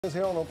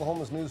Here on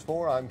Oklahoma's News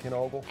 4, I'm Ken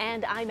Ogle.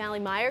 And I'm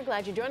Allie Meyer.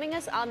 Glad you're joining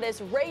us on this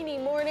rainy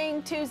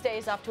morning. Tuesday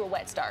is off to a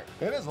wet start.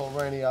 It is a little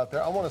rainy out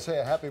there. I want to say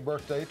a happy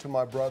birthday to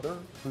my brother,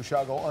 who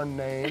shall go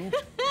unnamed.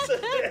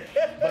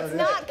 It's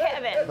not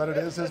Kevin. But it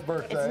is his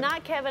birthday. It's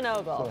not Kevin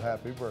Ogle. So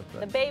happy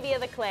birthday. The baby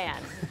of the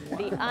clan,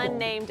 the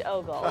unnamed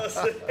Ogle.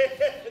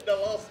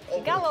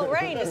 He Got a little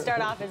rain to start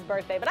off his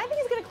birthday, but I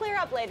think he's going to clear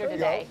up later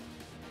today.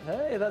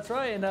 Hey, that's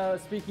right.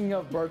 And speaking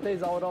of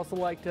birthdays, I would also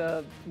like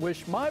to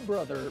wish my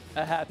brother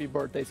a happy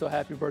birthday. So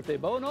happy birthday,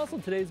 Bo. And also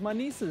today's my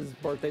niece's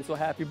birthday. So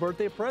happy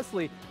birthday,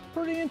 Presley.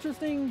 Pretty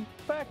interesting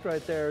fact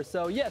right there.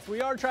 So yes, we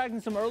are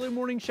tracking some early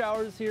morning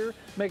showers here,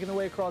 making their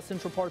way across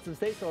central parts of the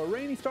state. So a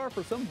rainy start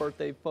for some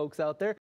birthday folks out there.